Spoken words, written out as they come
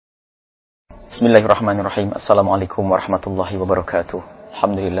Bismillahirrahmanirrahim. Assalamualaikum warahmatullahi wabarakatuh.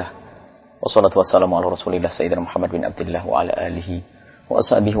 Alhamdulillah. Wassalatu wassalamu ala Rasulillah Sayyidina Muhammad bin Abdullah wa ala alihi wa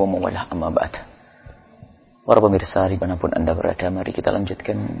ashabihi wa mawalah amma ba'd. Para pemirsa dimanapun Anda berada, mari kita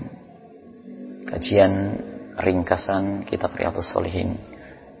lanjutkan kajian ringkasan kitab Riyadhus Shalihin,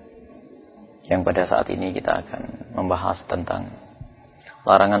 yang pada saat ini kita akan membahas tentang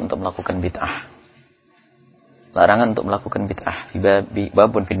larangan untuk melakukan bid'ah. Larangan untuk melakukan bid'ah.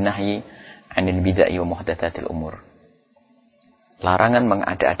 Babun fin nahyi 'anil bida'i wa muhdatsatil umur. Larangan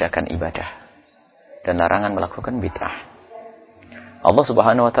mengada-adakan ibadah dan larangan melakukan bid'ah. Allah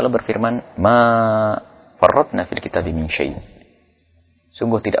Subhanahu wa taala berfirman, "Ma farratna fil kitabi min syai'."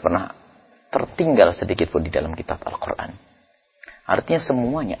 Sungguh tidak pernah tertinggal sedikit pun di dalam kitab Al-Qur'an. Artinya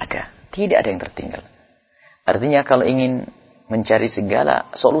semuanya ada, tidak ada yang tertinggal. Artinya kalau ingin mencari segala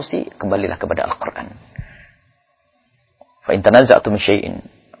solusi, kembalilah kepada Al-Qur'an. Fa in tanaza'tum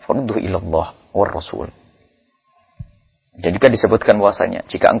syai'in farudduhu ila Allah war Rasul. Dan juga disebutkan bahwasanya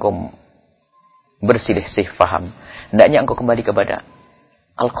jika engkau berselisih faham, hendaknya engkau kembali kepada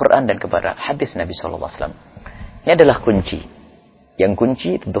Al-Qur'an dan kepada hadis Nabi sallallahu alaihi wasallam. Ini adalah kunci. Yang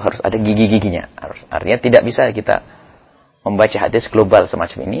kunci tentu harus ada gigi-giginya. Artinya tidak bisa kita membaca hadis global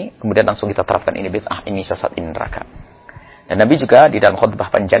semacam ini kemudian langsung kita terapkan ini bid'ah, ini sesat, ini neraka. Dan Nabi juga di dalam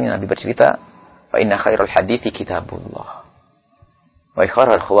khutbah panjangnya Nabi bercerita, "Fa inna khairal hadithi kitabullah. Wa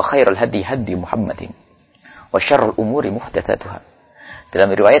khairul hadi hadi Muhammadin. Wa syarrul umuri muhdatsatuha."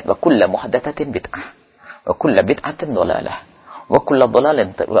 Dalam riwayat, "Wa kullu muhdatsatin bid'ah. Wa kullu bid'atin dhalalah. Wa kullu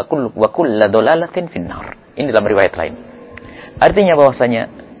dhalalatin finnar." Ini dalam riwayat lain. Artinya bahwasanya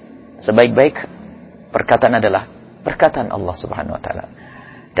sebaik-baik perkataan adalah perkataan Allah Subhanahu wa taala.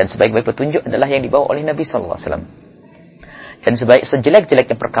 Dan sebaik-baik petunjuk adalah yang dibawa oleh Nabi sallallahu alaihi wasallam. Dan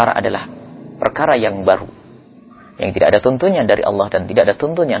sejelek-jeleknya perkara adalah perkara yang baru, yang tidak ada tuntunan dari Allah dan tidak ada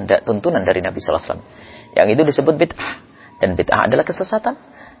tuntunan dari Nabi sallallahu alaihi wasallam. Yang itu disebut bid'ah, dan bid'ah adalah kesesatan,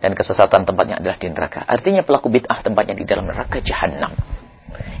 dan kesesatan tempatnya adalah di neraka. Artinya pelaku bid'ah tempatnya di dalam neraka jahanam.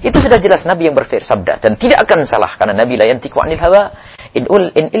 Itu sudah jelas Nabi yang bersabda dan tidak akan salah karena Nabi la yantiqu 'anil hawa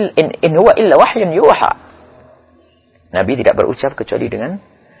in huwa illa wahyun yuha. Nabi tidak berucap kecuali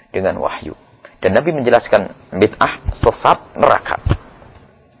dengan wahyu. Dan Nabi menjelaskan bid'ah, sesat, neraka.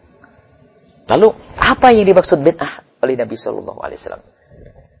 Lalu, apa yang dimaksud bid'ah oleh Nabi sallallahu alaihi wasallam?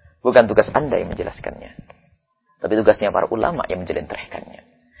 Bukan tugas Anda yang menjelaskannya, tapi tugasnya para ulama yang menjelentrehkannya.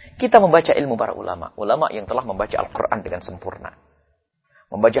 Kita membaca ilmu para ulama yang telah membaca Al-Qur'an dengan sempurna.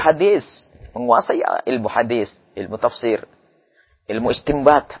 Membaca hadis, menguasai ilmu hadis, ilmu tafsir, ilmu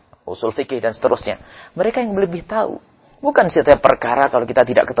istinbat, usul fikih dan seterusnya. Mereka yang lebih tahu. Bukan setiap perkara kalau kita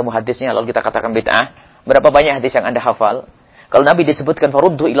tidak ketemu hadisnya lalu kita katakan bid'ah. Berapa banyak hadis yang Anda hafal? Kalau Nabi disebutkan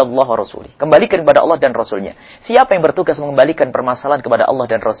faruddu ila Allah wa Rasulih, kembalikan kepada Allah dan Rasulnya. Siapa yang bertugas mengembalikan permasalahan kepada Allah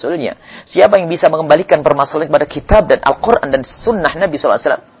dan Rasulnya? Siapa yang bisa mengembalikan permasalahan kepada kitab dan Al-Quran dan sunnah Nabi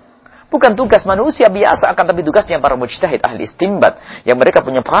SAW? Bukan tugas manusia biasa, akan tapi tugasnya para mujtahid, ahli istinbat, yang mereka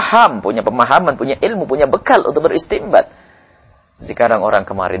punya paham, punya pemahaman, punya ilmu, punya bekal untuk beristinbat. Sekarang orang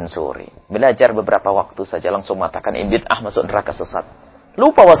kemarin sore belajar beberapa waktu saja langsung mengatakan bid'ah, masuk neraka, sesat.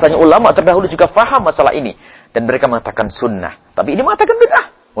 Lupa bahwasanya ulama terdahulu juga paham masalah ini. Dan mereka mengatakan sunnah. Tapi ini mengatakan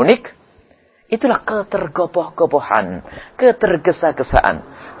bid'ah. Unik. Itulah ketergopoh-gopohan. Ketergesa-gesaan.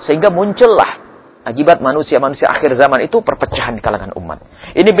 Sehingga muncullah akibat manusia-manusia akhir zaman itu perpecahan di kalangan umat.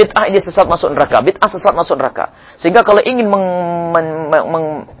 Ini bid'ah, ini sesat, masuk neraka. Bid'ah, sesat, masuk neraka. Sehingga kalau ingin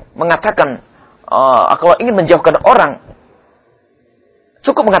mengatakan, kalau ingin menjauhkan orang,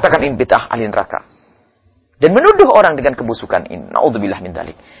 cukup mengatakan ini bid'ah, ahli neraka. Dan menuduh orang dengan kebusukan ini. Na'udzubillah min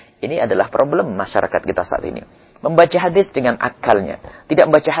dzalik. Ini adalah problem masyarakat kita saat ini. Membaca hadis dengan akalnya. Tidak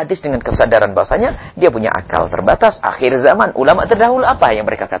membaca hadis dengan kesadaran bahasanya dia punya akal terbatas. Akhir zaman, ulama terdahulu apa yang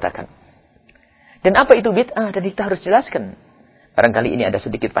mereka katakan. Dan apa itu bid'ah? Dan kita harus jelaskan. Barangkali ini ada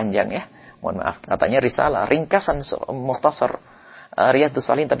sedikit panjang ya. Mohon maaf. Katanya risalah, ringkasan, mukhtasar Riyadhus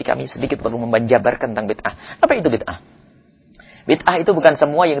Shalihin. Tapi kami sedikit perlu menjabarkan tentang bid'ah. Apa itu bid'ah? Bid'ah itu bukan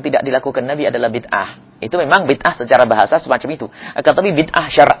semua yang tidak dilakukan Nabi adalah bid'ah. Itu memang bid'ah secara bahasa semacam itu. Akan tapi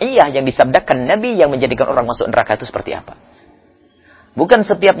bid'ah syar'iyah yang disabdakan Nabi yang menjadikan orang masuk neraka itu seperti apa? Bukan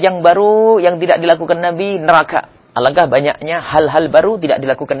setiap yang baru yang tidak dilakukan Nabi neraka. Alangkah banyaknya hal-hal baru tidak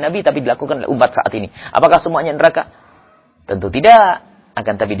dilakukan Nabi tapi dilakukan oleh umat saat ini. Apakah semuanya neraka? Tentu tidak.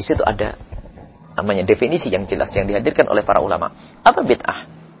 Akan tapi di situ ada namanya definisi yang jelas yang dihadirkan oleh para ulama. Apa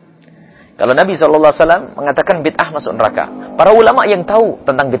bid'ah? Kalau Nabi SAW mengatakan bid'ah masuk neraka. Para ulama yang tahu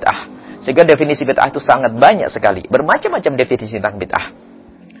tentang bid'ah. Sehingga definisi bid'ah itu sangat banyak sekali. Bermacam-macam definisi tentang bid'ah.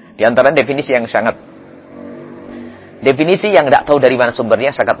 Di antara definisi yang tidak tahu dari mana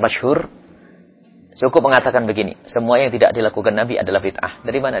sumbernya, sangat masyhur. Cukup mengatakan begini, semua yang tidak dilakukan Nabi adalah bid'ah.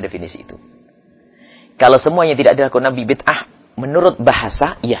 Dari mana definisi itu? Kalau semuanya tidak dilakukan Nabi bid'ah, menurut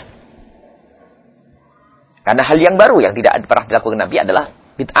bahasa, iya. Karena hal yang baru yang tidak pernah dilakukan Nabi adalah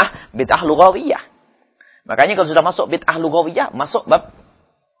bid'ah lughawiyah. Makanya kalau sudah masuk bid'ah lughawiyah, masuk bab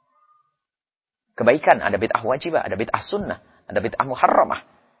kebaikan. Ada bid'ah wajibah, ada bid'ah sunnah, ada bid'ah muharramah,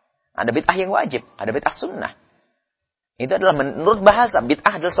 ada bid'ah yang wajib, ada bid'ah sunnah. Itu adalah menurut bahasa,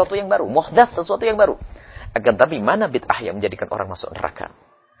 bid'ah adalah sesuatu yang baru. Muhdats sesuatu yang baru. Akan tapi mana bid'ah yang menjadikan orang masuk neraka?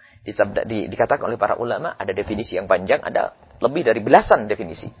 Dikatakan oleh para ulama, ada definisi yang panjang, ada lebih dari belasan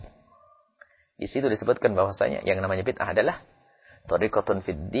definisi. Di situ disebutkan bahwasanya yang namanya bid'ah adalah tariqatun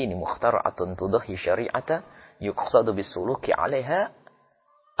fid dini mukhtara'atun tudahi syari'ata yuqsadu bisuluki 'alaiha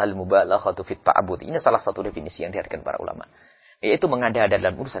al-mubalaghatu fit ta'abbud. Ini salah satu definisi yang diartikan para ulama. Yaitu mengada-ada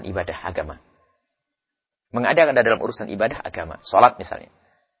dalam urusan ibadah agama. Mengada-ada dalam urusan ibadah agama. Salat misalnya.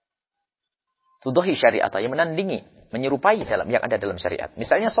 Tudahi syari'ata, yang menandingi, menyerupai dalam yang ada dalam syariat.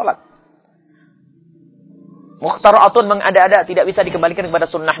 Misalnya salat. Mukhtara'atun, mengada-ada, tidak bisa dikembalikan kepada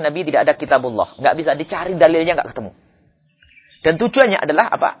sunnah Nabi, tidak ada kitabullah. Nggak bisa dicari dalilnya, nggak ketemu. Dan tujuannya adalah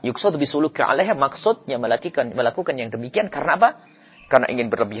apa? Yuqsadu bisuluki 'alaiha, maksudnya melakukan yang demikian karena apa? Karena ingin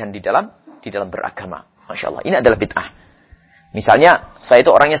berlebihan di dalam beragama. Masya Allah, ini adalah bid'ah. Misalnya, saya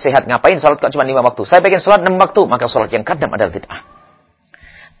itu orangnya sehat, ngapain sholat kok cuma 5 waktu? Saya pengen sholat 6 waktu, maka sholat yang kadam adalah bid'ah.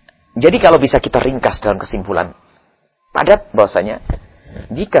 Jadi kalau bisa kita ringkas dalam kesimpulan padat bahwasanya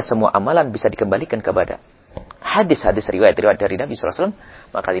jika semua amalan bisa dikembalikan kepada hadis-hadis riwayat-riwayat dari Nabi SAW,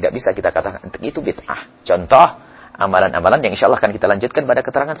 maka tidak bisa kita katakan itu bid'ah. Contoh, amalan-amalan yang insya Allah akan kita lanjutkan pada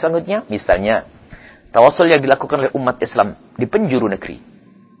keterangan selanjutnya. Misalnya, tawassul yang dilakukan oleh umat Islam di penjuru negeri.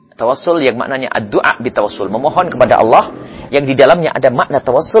 Tawassul yang maknanya ad-du'a bitawassul, memohon kepada Allah yang di dalamnya ada makna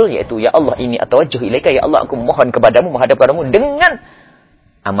tawassul, yaitu ya Allah ini atawajjuh ilaika, ya Allah aku memohon kepadamu, menghadap kepadamu dengan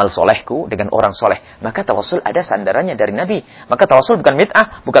amal solehku, dengan orang soleh. Maka tawassul ada sandarannya dari Nabi. Maka tawassul bukan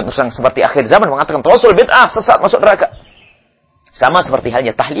bid'ah, bukan seperti akhir zaman mengatakan tawassul bid'ah, sesat, masuk neraka. Sama seperti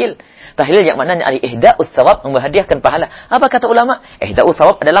halnya tahlil. Tahlil yang maknanya ihda'us thawab, menghadiahkan pahala. Apa kata ulama? Ihda'us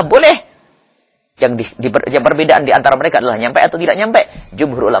thawab adalah boleh. Yang perbedaan di antara mereka adalah nyampe atau tidak nyampe.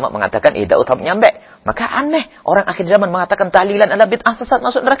 Jumhur ulama mengatakan ihda'us thawab nyampe. Maka aneh orang akhir zaman mengatakan tahlilan adalah bid'ah, sesat,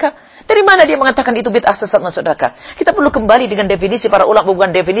 masuk neraka. Dari mana dia mengatakan itu bid'ah, sesat, masuk neraka? Kita perlu kembali dengan definisi para ulama, bukan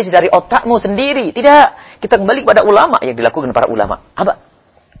definisi dari otakmu sendiri. Tidak. Kita kembali kepada ulama yang dilakukan para ulama. Apa?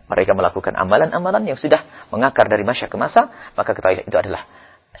 Mereka melakukan amalan-amalan yang sudah mengakar dari masa ke masa, maka ketahui itu adalah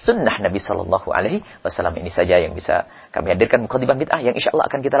sunnah Nabi Sallallahu Alaihi Wasallam. Ini saja yang bisa kami hadirkan mukadimah bid'ah yang insya Allah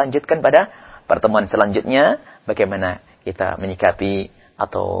akan kita lanjutkan pada pertemuan selanjutnya. Bagaimana kita menyikapi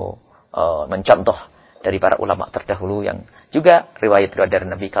atau mencontoh dari para ulama terdahulu yang juga riwayat-riwayat dari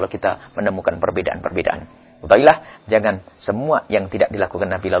Nabi kalau kita menemukan perbedaan-perbedaan. Ketahuilah, jangan semua yang tidak dilakukan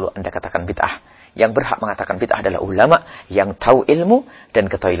Nabi lalu Anda katakan bid'ah. Yang berhak mengatakan bid'ah adalah ulama yang tahu ilmu, dan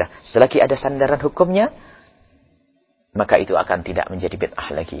ketahuilah, selagi ada sandaran hukumnya, maka itu akan tidak menjadi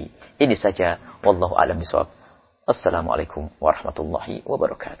bid'ah lagi. Ini saja, wallahu a'lam bishawab. Assalamualaikum warahmatullahi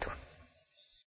wabarakatuh.